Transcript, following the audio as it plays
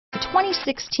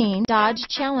2016 Dodge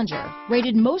Challenger.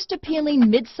 Rated most appealing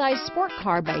midsize sport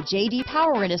car by J.D.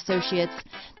 Power and Associates,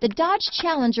 the Dodge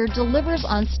Challenger delivers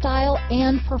on style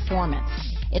and performance.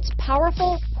 It's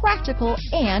powerful, practical,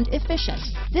 and efficient.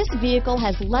 This vehicle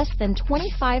has less than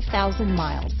 25,000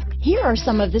 miles. Here are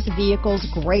some of this vehicle's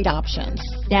great options: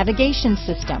 navigation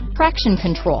system, traction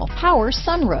control, power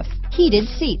sunroof, heated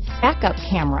seats, backup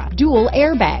camera, dual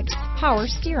airbags, power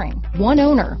steering, one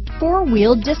owner,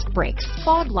 four-wheel disc brakes,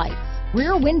 fog lights,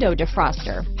 rear window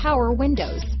defroster, power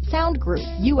windows, sound group,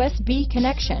 USB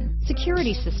connection,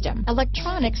 security system,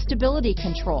 electronic stability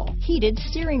control, heated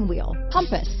steering wheel,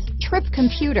 compass, trip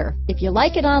computer. If you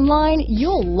like it online,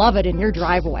 you'll love it in your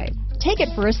driveway. Take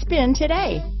it for a spin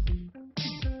today.